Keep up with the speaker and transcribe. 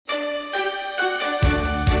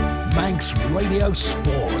Manx Radio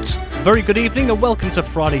Sport. Very good evening and welcome to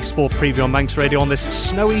Friday Sport Preview on Manx Radio on this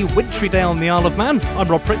snowy, wintry day on the Isle of Man. I'm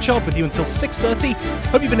Rob Pritchard with you until 6:30.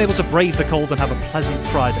 Hope you've been able to brave the cold and have a pleasant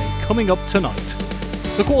Friday. Coming up tonight,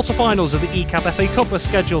 the quarter-finals of the ECAP FA Cup are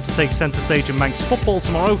scheduled to take centre stage in Manx football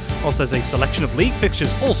tomorrow, whilst there's a selection of league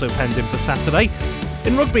fixtures also penned in for Saturday.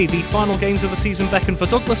 In rugby, the final games of the season beckon for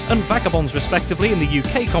Douglas and Vagabonds respectively in the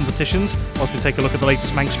UK competitions, whilst we take a look at the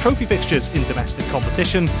latest Manx trophy fixtures in domestic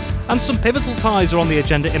competition. And some pivotal ties are on the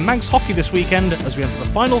agenda in Manx hockey this weekend as we enter the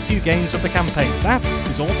final few games of the campaign. That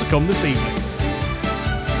is all to come this evening.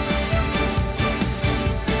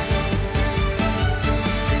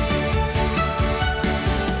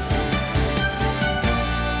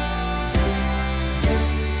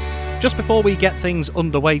 Just before we get things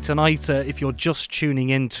underway tonight, if you're just tuning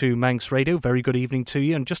in to Manx Radio, very good evening to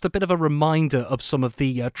you, and just a bit of a reminder of some of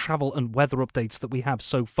the travel and weather updates that we have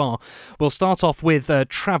so far. We'll start off with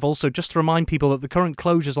travel, so just to remind people that the current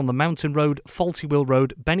closures on the Mountain Road, Faulty Will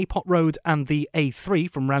Road, Bennypot Road and the A3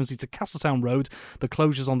 from Ramsey to Castletown Road, the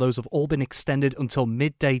closures on those have all been extended until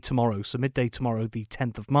midday tomorrow. So midday tomorrow, the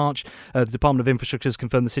 10th of March. The Department of Infrastructure has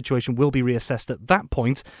confirmed the situation will be reassessed at that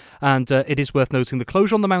point, and it is worth noting the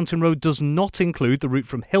closure on the Mountain Road does not include the route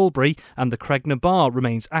from Hilbury, and the Cregna Bar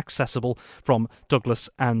remains accessible from Douglas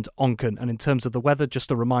and Onchan. And in terms of the weather, just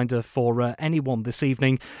a reminder for anyone this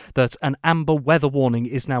evening that an amber weather warning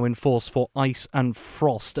is now in force for ice and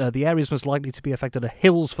frost. The areas most likely to be affected are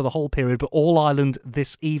hills for the whole period, but all island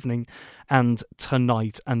this evening and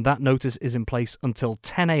tonight. And that notice is in place until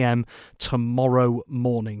 10 a.m. tomorrow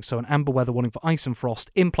morning. So an amber weather warning for ice and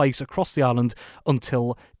frost in place across the island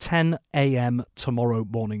until 10 a.m. tomorrow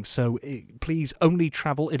morning. So please only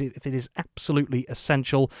travel if it is absolutely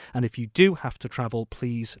essential, and if you do have to travel,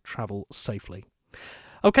 please travel safely.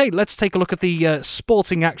 Okay, let's take a look at the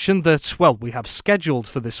sporting action that, well, we have scheduled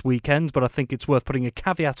for this weekend, but I think it's worth putting a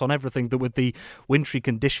caveat on everything that with the wintry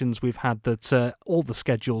conditions we've had, that all the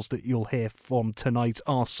schedules that you'll hear from tonight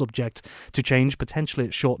are subject to change, potentially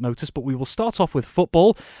at short notice. But we will start off with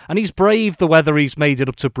football, and he's braved the weather. He's made it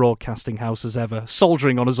up to Broadcasting House as ever,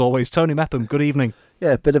 soldiering on as always. Tony Mepham, good evening.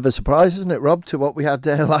 Yeah, a bit of a surprise, isn't it, Rob, to what we had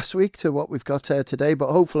last week, to what we've got today.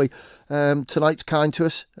 But hopefully tonight's kind to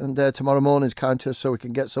us, and tomorrow morning's kind to us, so we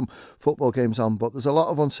can get some football games on. But there's a lot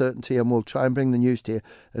of uncertainty, and we'll try and bring the news to you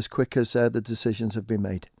as quick as the decisions have been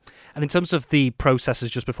made. And in terms of the processes,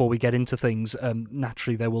 just before we get into things,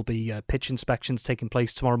 naturally there will be pitch inspections taking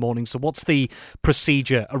place tomorrow morning. So what's the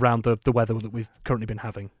procedure around the weather that we've currently been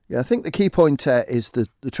having? Yeah, I think the key point is the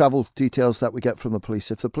travel details that we get from the police.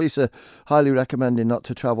 If the police are highly recommending not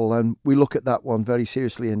to travel, then we look at that one very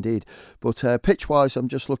seriously indeed. But pitch-wise, I'm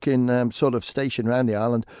just looking sort of stationed around the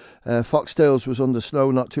island. Foxdales was under snow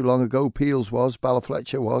not too long ago. Peels was,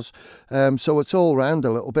 Ballafletcher was. So it's all round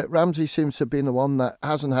a little bit. Ramsey seems to have been the one that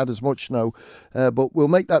hasn't had as much snow. But we'll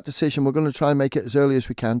make that decision. We're going to try and make it as early as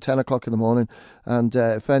we can, 10 o'clock in the morning. And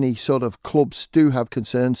if any sort of clubs do have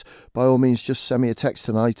concerns, by all means, just send me a text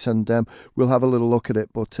tonight, and we'll have a little look at it.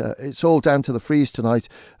 But it's all down to the freeze tonight,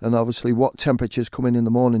 and obviously what temperatures come in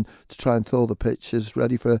the morning to try and thaw the pitch is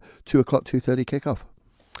ready for a 2 o'clock, 2:30 kickoff.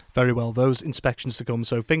 Very well, those inspections to come,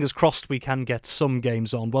 so fingers crossed we can get some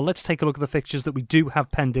games on. Well, let's take a look at the fixtures that we do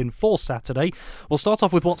have penned in for Saturday. We'll start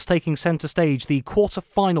off with what's taking centre stage, the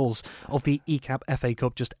quarter-finals of the ECAP FA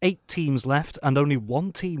Cup. Just 8 teams left, and only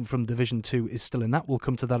one team from Division 2 is still in that. We'll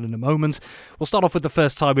come to that in a moment. We'll start off with the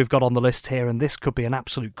first tie we've got on the list here, and this could be an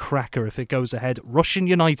absolute cracker if it goes ahead. Rushen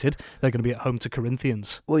United, they're going to be at home to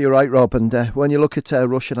Corinthians. Well, you're right, Rob, and when you look at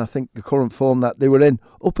Rushen, I think the current form that they were in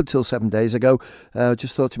up until 7 days ago,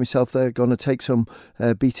 just thought to myself they're going to take some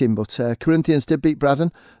beating, but Corinthians did beat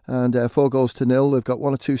Braddon, and 4-0. They've got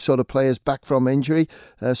one or two sort of players back from injury,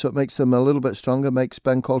 so it makes them a little bit stronger, makes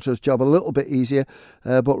Ben Coulter's job a little bit easier.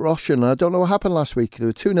 But Rushen, I don't know what happened last week. They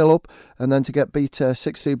were 2-0 up, and then to get beat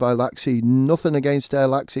 6-3 by Laxey. Nothing against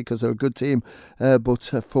Laxey because they're a good team, but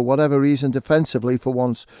for whatever reason, defensively for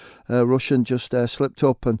once, Rushen just slipped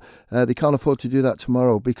up, and they can't afford to do that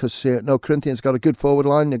tomorrow because Corinthians got a good forward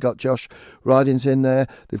line. They've got Josh Ridings in there,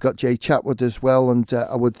 they've got Jay Chatwood as well, and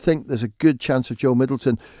I would think there's a good chance of Joe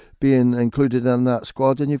Middleton being included in that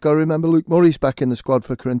squad. And you've got to remember Luke Murray's back in the squad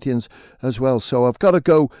for Corinthians as well. So I've got to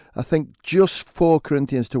go, I think, just for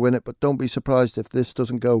Corinthians to win it, but don't be surprised if this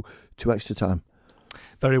doesn't go to extra time.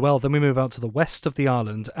 Very well, then we move out to the west of the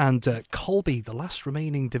island, and Colby, the last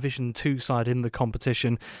remaining Division 2 side in the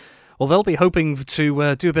competition, well, they'll be hoping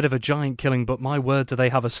to do a bit of a giant killing, but my word, do they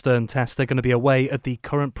have a stern test. They're going to be away at the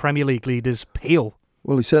current Premier League leaders, Peel.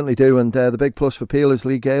 Well, they certainly do, and the big plus for Peel is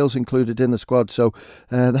Lee Gale's included in the squad, so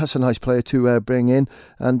that's a nice player to bring in.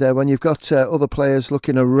 And when you've got other players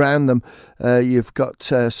looking around them, you've got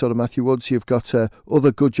sort of Matthew Woods, you've got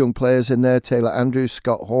other good young players in there, Taylor Andrews,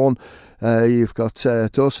 Scott Horn, you've got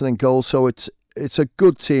Dawson in goal, so it's a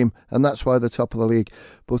good team, and that's why they're top of the league.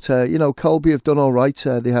 But, Colby have done all right.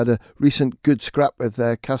 They had a recent good scrap with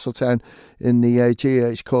Castletown in the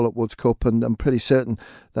GAH Call-Up Woods Cup, and I'm pretty certain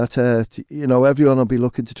that, everyone will be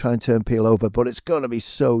looking to try and turn Peel over. But it's going to be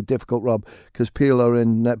so difficult, Rob, because Peel are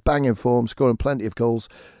in banging form, scoring plenty of goals.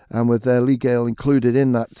 And with Lee Gale included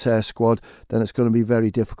in that squad, then it's going to be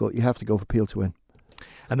very difficult. You have to go for Peel to win.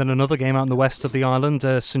 And then another game out in the west of the island,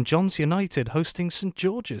 St John's United hosting St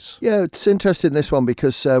George's. Yeah, it's interesting, this one,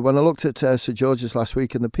 because when I looked at St George's last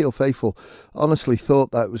week, and the Peel faithful honestly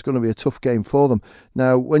thought that it was going to be a tough game for them.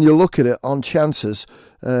 Now, when you look at it on chances,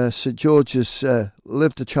 St George's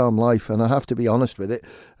lived a charmed life, and I have to be honest with it.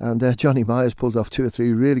 And Johnny Myers pulled off 2 or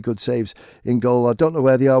 3 really good saves in goal. I don't know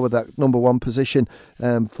where they are with that number 1 position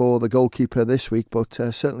for the goalkeeper this week, but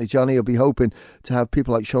certainly Johnny will be hoping to have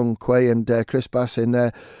people like Sean Quay and Chris Bass in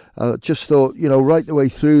there. Just thought, right the way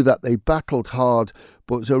through that they battled hard,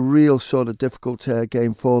 but it was a real sort of difficult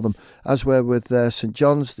game for them. As we're with St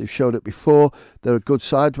John's, they've showed it before. They're a good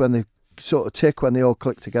side when they sort of tick, when they all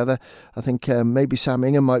click together. I think maybe Sam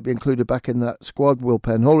Ingham might be included back in that squad. Will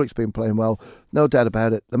Penholrick's been playing well, no doubt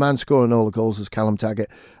about it. The man scoring all the goals is Callum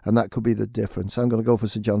Taggart, and that could be the difference. I'm going to go for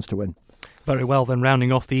St John's to win. Very well, then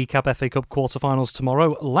rounding off the ECAP FA Cup quarter-finals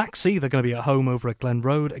tomorrow, Laxey, they're going to be at home over at Glen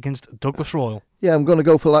Road against Douglas Royal. Yeah, I'm going to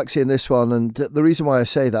go for Laxey in this one, and the reason why I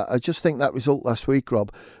say that, I just think that result last week,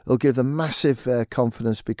 Rob, will give them massive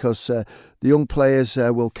confidence, because the young players,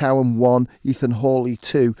 Will Cowan 1, Ethan Hawley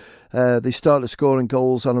 2, they started scoring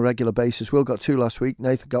goals on a regular basis. Will got 2 last week,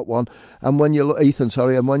 Nathan got 1, and when you look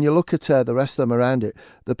at the rest of them around it,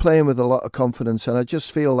 they're playing with a lot of confidence, and I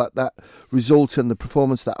just feel that result and the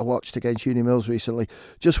performance that I watched against Uni Mills recently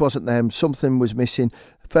just wasn't them. Something was missing.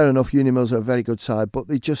 Fair enough, Uni Mills are a very good side, but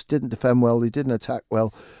they just didn't defend well, they didn't attack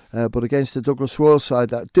well. But against the Douglas Royal side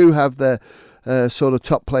that do have their sort of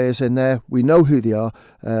top players in there, we know who they are.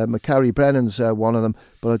 Macari Brennan's one of them,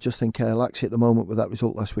 but I just think Laxey at the moment with that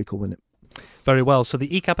result last week will win it. Very well, so the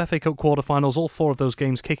ECAP FA Cup quarter-finals, all 4 of those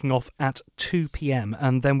games kicking off at 2 p.m.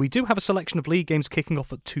 And then we do have a selection of league games kicking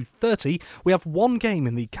off at 2:30. We have 1 game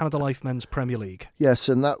in the Canada Life Men's Premier League. Yes,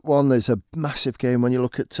 and that one is a massive game when you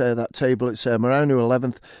look at that table. It's Moran who are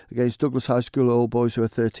 11th against Douglas High School Old Boys who are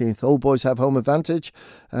 13th. Old Boys have home advantage,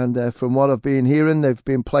 and from what I've been hearing, they've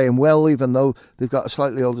been playing well, even though they've got a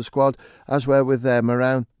slightly older squad. As we're with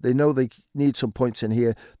Moran, they know they need some points in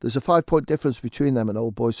here. There's a 5-point difference between them and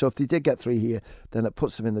Old Boys, so if they did get 3 here, then it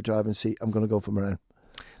puts them in the driving seat. I'm going to go for Moran.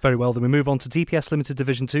 Very well, then we move on to DPS Limited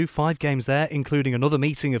Division 2. 5 games there, including another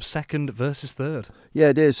meeting of 2nd versus 3rd. Yeah,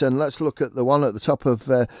 it is, and let's look at the one at the top of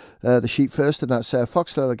the sheet first, and that's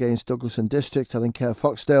Foxdale against Douglas and District. I think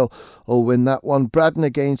Foxdale will win that one. Braddon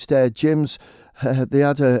against Jims. They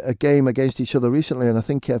had a game against each other recently, and I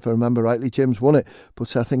think, if I remember rightly, Jim's won it.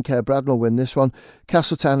 But I think Braddon will win this one.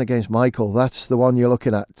 Castletown against Michael, that's the one you're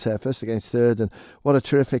looking at, first against third, and what a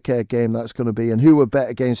terrific game that's going to be. And who would bet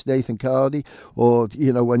against Nathan Cardy? Or,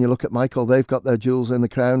 when you look at Michael, they've got their jewels in the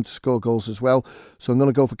crown to score goals as well. So I'm going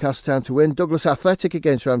to go for Castletown to win. Douglas Athletic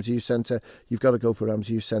against Ramsey Youth Centre. You've got to go for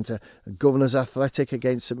Ramsey Youth Centre. And Governors Athletic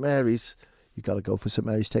against St Mary's. You've got to go for St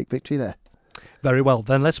Mary's to take victory there. Very well,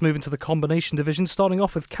 then let's move into the combination division, starting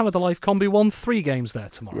off with Canada Life Combi 1, 3 games there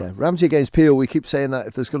tomorrow. Yeah, Ramsey against Peel. We keep saying that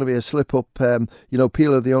if there's going to be a slip-up,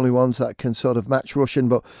 Peel are the only ones that can sort of match Russian,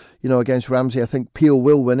 but, against Ramsey, I think Peel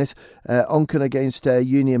will win it. Onken against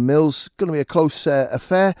Union Mills, going to be a close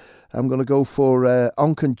affair. I'm going to go for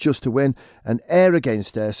Onken just to win. And Ayr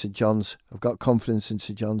against St John's. I've got confidence in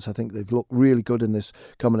St John's. I think they've looked really good in this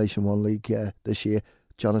Combination 1 league this year.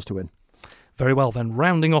 John is to win. Very well, then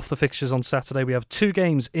rounding off the fixtures on Saturday, we have 2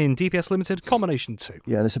 games in DPS Limited Combination 2.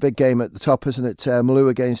 Yeah, and it's a big game at the top, isn't it? Malou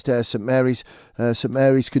against St Mary's. St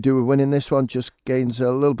Mary's could do with winning this one, just gains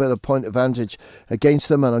a little bit of point advantage against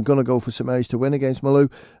them, and I'm going to go for St Mary's to win against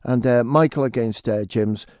Malou. And Michael against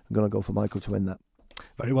Jims, I'm going to go for Michael to win that.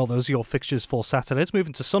 Very well, those are your fixtures for Saturday. Let's move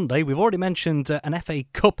into Sunday. We've already mentioned an FA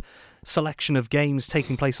Cup selection of games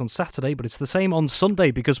taking place on Saturday, but it's the same on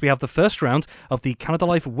Sunday because we have the first round of the Canada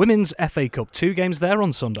Life Women's FA Cup. 2 games there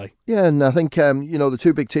on Sunday. Yeah, and I think, the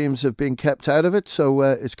 2 big teams have been kept out of it, so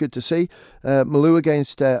it's good to see. Malou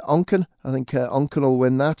against Onken. I think Onken will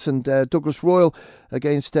win that. And Douglas Royal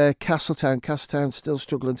against Castletown. Castletown still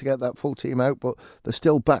struggling to get that full team out, but they're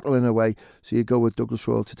still battling away. So you go with Douglas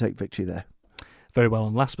Royal to take victory there. Very well,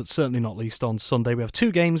 and last but certainly not least, on Sunday we have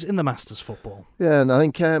 2 games in the Masters football. Yeah, and I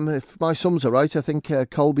think if my sums are right, I think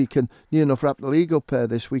Colby can near enough wrap the league up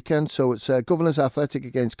this weekend. So it's Governors Athletic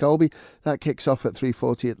against Colby. That kicks off at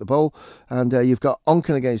 3:40 at the Bowl. And you've got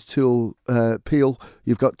Onken against Peel.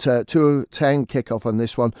 You've got 2:10 kick-off on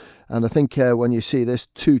this one. And I think when you see this,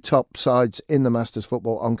 2 top sides in the Masters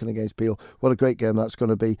football, Onken against Peel, what a great game that's going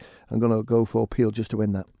to be. I'm going to go for Peel just to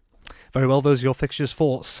win that. Very well, those are your fixtures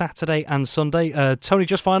for Saturday and Sunday. Tony,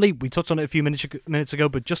 just finally, we touched on it a few minutes ago,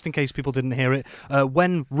 but just in case people didn't hear it,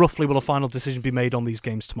 when roughly will a final decision be made on these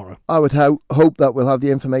games tomorrow? I would hope that we'll have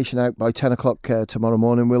the information out by 10 o'clock tomorrow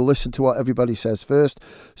morning. We'll listen to what everybody says first,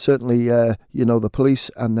 certainly, the police,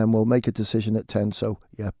 and then we'll make a decision at 10. So,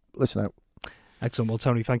 yeah, listen out. Excellent. Well,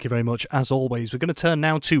 Tony, thank you very much. As always, we're going to turn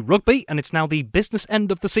now to rugby, and it's now the business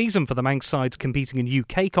end of the season for the Manx sides competing in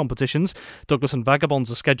UK competitions. Douglas and Vagabonds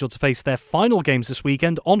are scheduled to face their final games this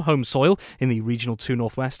weekend on home soil in the Regional 2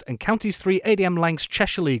 North West and Counties 3 ADM Lancs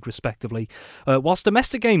Cheshire League, respectively, whilst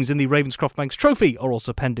domestic games in the Ravenscroft Manx Trophy are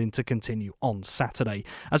also pending to continue on Saturday.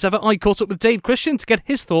 As ever, I caught up with Dave Christian to get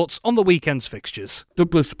his thoughts on the weekend's fixtures.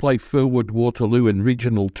 Douglas play Firwood Waterloo in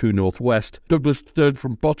Regional 2 North West. Douglas third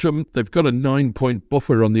from bottom. They've got a 9-point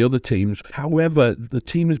buffer on the other teams. However, the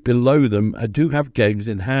teams below them do have games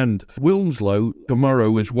in hand. Wilmslow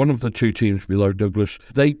tomorrow is one of the 2 teams below Douglas.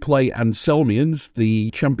 They play Anselmians, the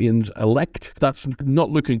champions-elect. That's not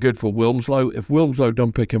looking good for Wilmslow. If Wilmslow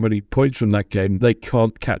don't pick up any points from that game, they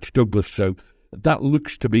can't catch Douglas, so that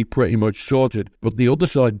looks to be pretty much sorted. But the other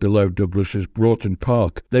side below Douglas is Broughton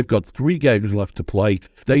Park. They've got 3 games left to play.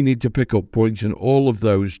 They need to pick up points in all of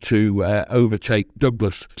those to overtake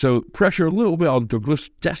Douglas. So pressure a little bit on Douglas.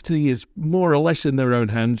 Destiny is more or less in their own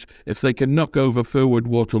hands. If they can knock over Firwood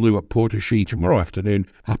Waterloo at Portashee tomorrow afternoon,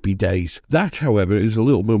 happy days. That, however, is a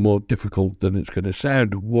little bit more difficult than it's going to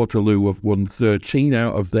sound. Waterloo have won 13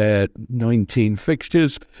 out of their 19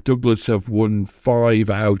 fixtures. Douglas have won 5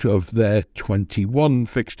 out of their 21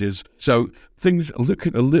 fixtures. So things are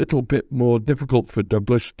looking a little bit more difficult for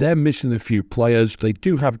Douglas. They're missing a few players. They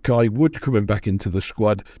do have Guy Wood coming back into the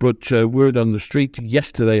squad, but word on the street,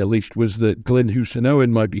 yesterday at least, was that Glyn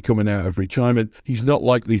Hussein-Owen might be coming out of retirement. He's not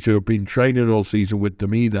likely to have been training all season with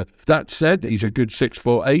them either. That said, he's a good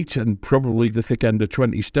 6'8" and probably the thick end of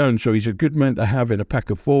 20 stone, so he's a good man to have in a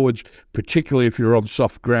pack of forwards, particularly if you're on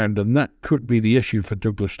soft ground, and that could be the issue for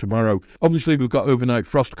Douglas tomorrow. Obviously, we've got overnight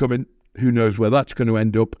frost coming. Who knows where that's going to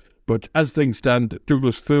end up? But as things stand,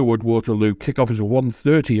 Douglas Firwood Waterloo kick-off is at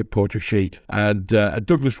 1:30 at Portashee, and a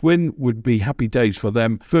Douglas win would be happy days for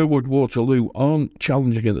them. Firwood Waterloo aren't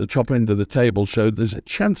challenging at the top end of the table, so there's a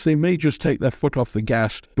chance they may just take their foot off the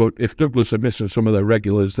gas. But if Douglas are missing some of their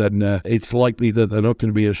regulars, then it's likely that they're not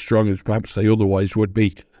going to be as strong as perhaps they otherwise would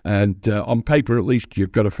be. And on paper, at least,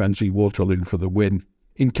 you've got to fancy Waterloo for the win.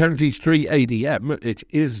 In Counties 3 ADM, it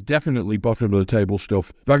is definitely bottom of the table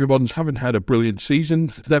stuff. Vagabonds haven't had a brilliant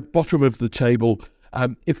season. They're bottom of the table.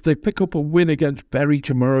 If they pick up a win against Bury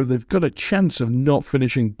tomorrow, they've got a chance of not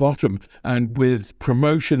finishing bottom. And with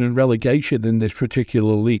promotion and relegation in this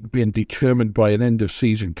particular league being determined by an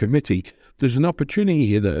end-of-season committee, there's an opportunity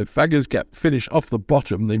here that if Vaggers get finished off the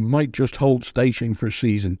bottom, they might just hold station for a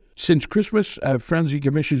season. Since Christmas, Francie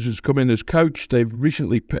Gamishes has come in as coach. They've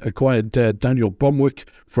recently acquired Daniel Bomwick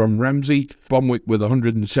from Ramsey. Bomwick with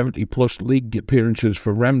 170-plus league appearances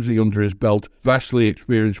for Ramsey under his belt. Vastly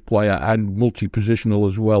experienced player and multi-positional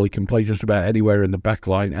as well. He can play just about anywhere in the back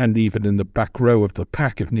line and even in the back row of the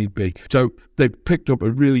pack if need be. So they've picked up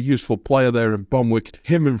a really useful player there in Bomwick.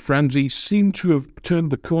 Him and Francie seem to have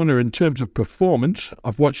turned the corner in terms of performance.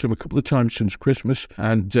 I've watched them a couple of times since Christmas,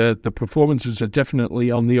 and the performances are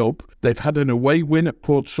definitely on the up. They've had an away win at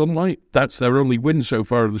Port Sunlight. That's their only win so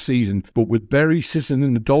far of the season. But with Bury sitting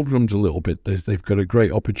in the doldrums a little bit, they've got a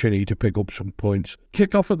great opportunity to pick up some points.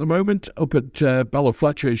 Kick-off at the moment up at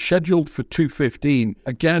Ballafletcher is scheduled for 2:15.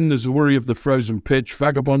 Again, there's a worry of the frozen pitch.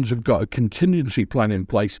 Vagabonds have got a contingency plan in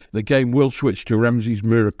place. The game will switch to Ramsey's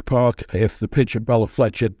Muirk Park if the pitch at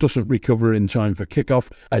Ballafletcher doesn't recover in time for kick-off.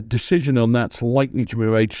 A decision on that's likely to be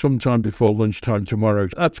made sometime before lunchtime tomorrow.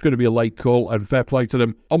 That's going to be a late call, and fair play to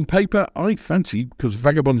them. On paper, I fancy, because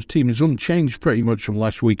Vagabond's team is unchanged pretty much from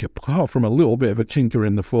last week, apart from a little bit of a tinker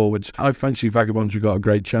in the forwards, I fancy Vagabonds have got a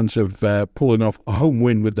great chance of pulling off a home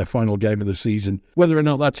win with their final game of the season. Whether or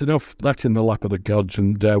not that's enough, that's in the lap of the gods,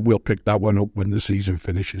 and we'll pick that one up when the season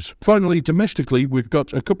finishes. Finally, domestically, we've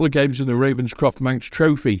got a couple of games in the Ravenscroft Manx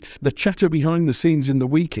Trophy. The chatter behind the scenes in the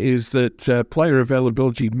week is that player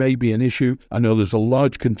availability may be an issue. I know there's a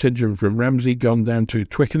large contingent from Ramsey gone down to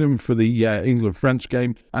Twickenham for the England-France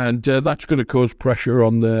game, and that's going to cause pressure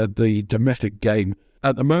on the domestic game.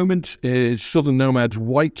 At the moment, Southern Nomads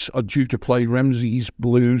Whites are due to play Ramsey's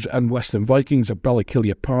Blues and Western Vikings at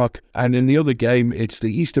Ballakillia Park. And in the other game, it's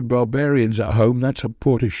the Eastern Barbarians at home. That's at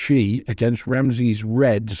Portashee against Ramsey's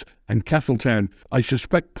Reds and Castletown. I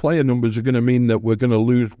suspect player numbers are going to mean that we're going to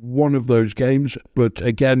lose one of those games. But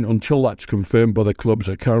again, until that's confirmed by the clubs,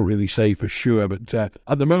 I can't really say for sure. But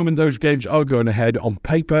at the moment, those games are going ahead on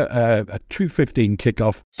paper at 2:15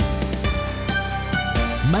 kickoff.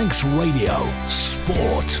 Manx Radio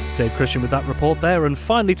Sport. Dave Christian with that report there. And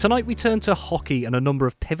finally, tonight we turn to hockey, and a number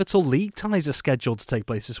of pivotal league ties are scheduled to take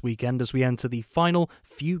place this weekend as we enter the final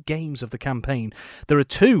few games of the campaign. There are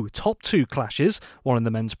top two clashes, one in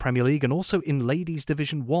the Men's Premier League and also in Ladies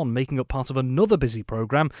Division 1, making up part of another busy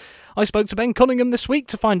programme. I spoke to Ben Cunningham this week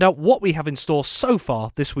to find out what we have in store so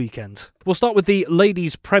far this weekend. We'll start with the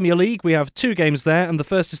Ladies Premier League. We have two games there, and the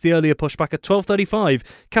first is the earlier pushback at 12:35.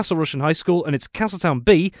 Castle Rushen High School and it's Castletown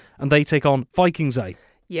B, and they take on Vikings A.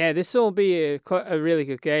 Yeah, this will be a really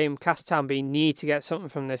good game. Castletown B need to get something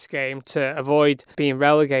from this game to avoid being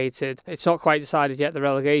relegated. It's not quite decided yet, the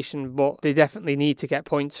relegation, but they definitely need to get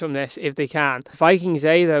points from this if they can. Vikings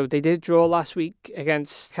A, though, they did draw last week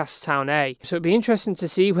against Castletown A, so it'd be interesting to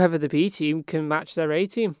see whether the B team can match their A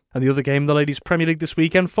team. And the other game, the Ladies Premier League this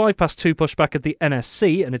weekend, 2:05 pushback at the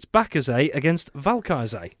NSC, and it's Backers A against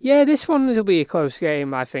Valkyries A. Yeah, this one will be a close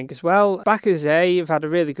game, I think, as well. Backers A have had a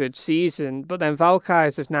really good season, but then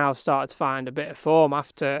Valkyries have now started to find a bit of form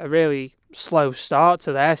after a really slow start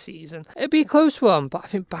to their season. It'd be a close one, but I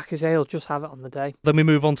think Backers A will just have it on the day. Then we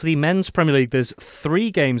move on to the Men's Premier League. There's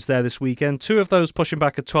 3 games there this weekend. 2 of those pushing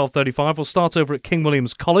back at 12:35. We'll start over at King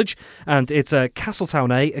William's College, and it's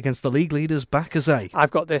Castletown A against the league leaders Backers A.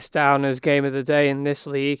 I've got this down as game of the day in this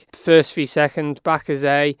league. First v second, Backers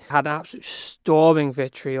A had an absolute storming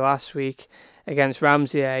victory last week against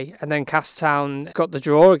Ramsey A, and then Castletown got the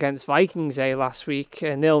draw against Vikings A last week,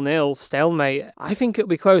 0-0 stalemate. I think it'll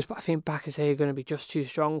be close, but I think Backers A are going to be just too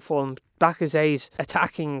strong for them. Backers A's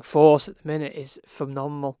attacking force at the minute is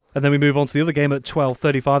phenomenal. And then we move on to the other game at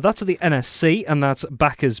 12:35. That's at the NSC, and that's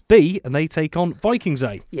Backers B, and they take on Vikings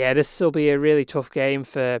A. Yeah, this will be a really tough game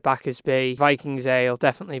for Backers B. Vikings A will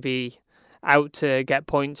definitely be out to get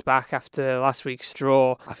points back after last week's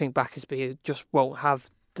draw. I think Backers B just won't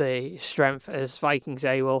have the strength as Vikings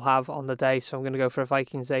A will have on the day, so I'm going to go for a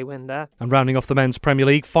Vikings A win there. And rounding off the Men's Premier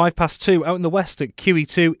League, 2:05 out in the west at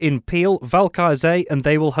QE2 in Peel, Valkyries A, and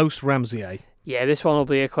they will host Ramsey A. Yeah, this one will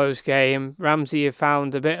be a close game. Ramsey have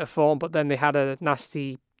found a bit of form, but then they had a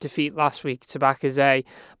nasty defeat last week to Backers A,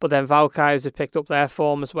 but then Valkyries have picked up their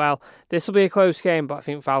form as well. This will be a close game, but I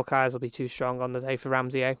think Valkyries will be too strong on the day for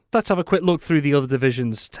Ramsey A. Let's have a quick look through the other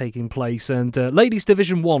divisions taking place, and Ladies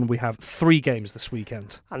Division 1, we have 3 games this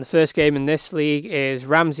weekend. And the first game in this league is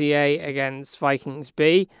Ramsey A against Vikings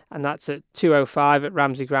B, and that's at 2:05 at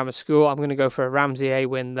Ramsey Grammar School. I'm going to go for a Ramsey A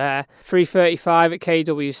win there. 3:35 at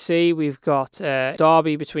KWC, we've got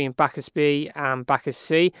derby between Backers B and Backers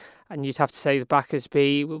C, and you'd have to say the Backers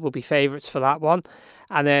B will be favourites for that one.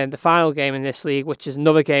 And then the final game in this league, which is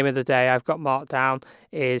another game of the day I've got marked down,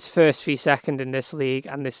 is first v second in this league,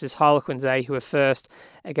 and this is Harlequins A, who are first,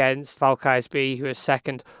 against Valkyries B, who are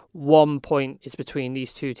second. 1 point is between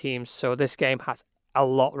these two teams, so this game has a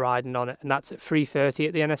lot riding on it, and that's at 3:30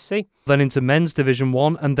 at the NSC. Then into Men's Division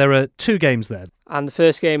 1, and there are 2 games there. And the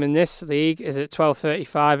first game in this league is at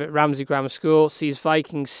 12:35 at Ramsey Grammar School. Sees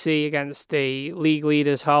Vikings C against the league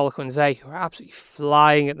leaders Harlequins A, who are absolutely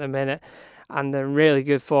flying at the minute, and they're in really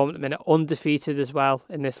good form at the minute, undefeated as well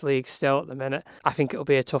in this league still at the minute. I think it'll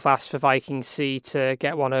be a tough ask for Vikings C to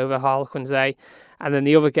get one over Harlequins A. And then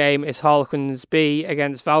the other game is Harlequins B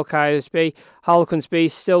against Valkyries B. Harlequins B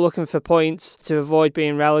still looking for points to avoid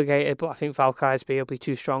being relegated, but I think Valkyries B will be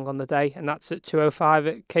too strong on the day, and that's at 2:05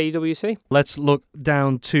 at KWC. Let's look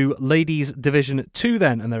down to Ladies Division 2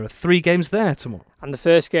 then, and there are 3 games there tomorrow. And the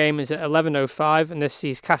first game is at 11:05, and this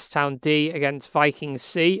sees Castletown D against Vikings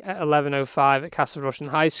C at 11:05 at Castle Rushen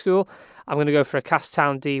High School. I'm going to go for a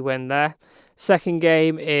Castletown D win there. Second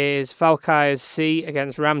game is Valkyries C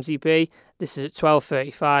against Ramsey B. This is at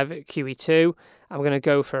 12:35 at QE2. I'm going to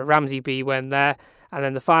go for a Ramsey B win there. And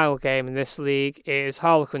then the final game in this league is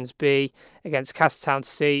Harlequins B against Castletown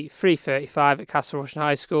C, 3:35 at Castle Rushen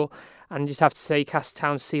High School. And you just have to say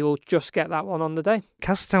Castletown C will just get that one on the day.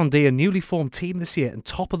 Castletown D, a newly formed team this year and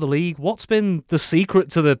top of the league. What's been the secret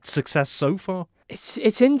to the success so far?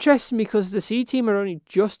 It's interesting because the C team are only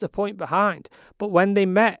just a point behind. But when they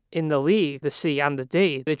met in the league, the C and the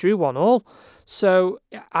D, they drew 1-1. So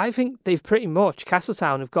I think they've pretty much,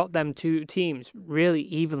 Castletown have got them two teams really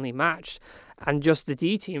evenly matched. And just the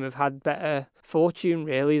D team have had better fortune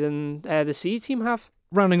really than the C team have.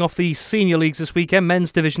 rounding off the senior leagues this weekend,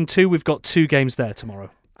 men's Division 2, we've got 2 games there tomorrow.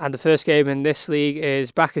 And the first game in this league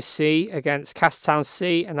is Bacchus C against Castertown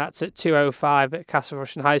C, and that's at 2:05 at Castle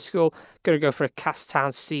Rushen High School. Going to go for a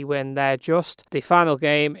Castertown C win there just. The final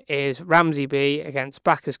game is Ramsey B against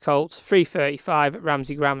Bacchus Colts, 3:35 at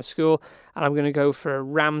Ramsey Grammar School, and I'm going to go for a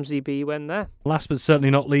Ramsey B win there. Last but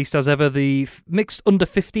certainly not least, as ever, the mixed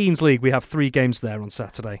under-15s league, we have 3 games there on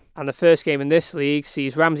Saturday. And the first game in this league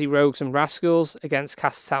sees Ramsey Rogues and Rascals against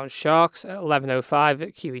Castertown Sharks at 11:05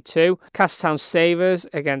 at QE2. Castertown Savers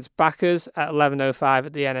against Backers at 11:05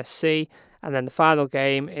 at the NSC. And then the final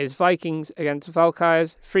game is Vikings against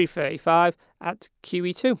Valkyries, 3:35 at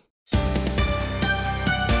QE2.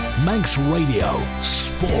 Manx Radio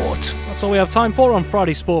Sport. That's all we have time for on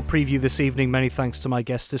Friday Sport Preview this evening. Many thanks to my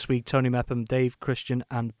guests this week, Tony Mepham, Dave Christian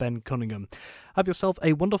and Ben Cunningham. Have yourself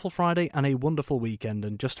a wonderful Friday and a wonderful weekend.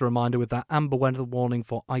 And just a reminder, with that amber weather warning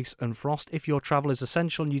for ice and frost, if your travel is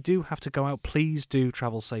essential and you do have to go out, please do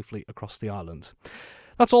travel safely across the island.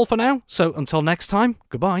 That's all for now, so until next time,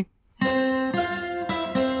 goodbye.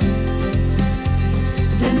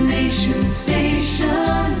 The Nation Station,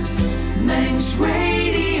 Manx Radio.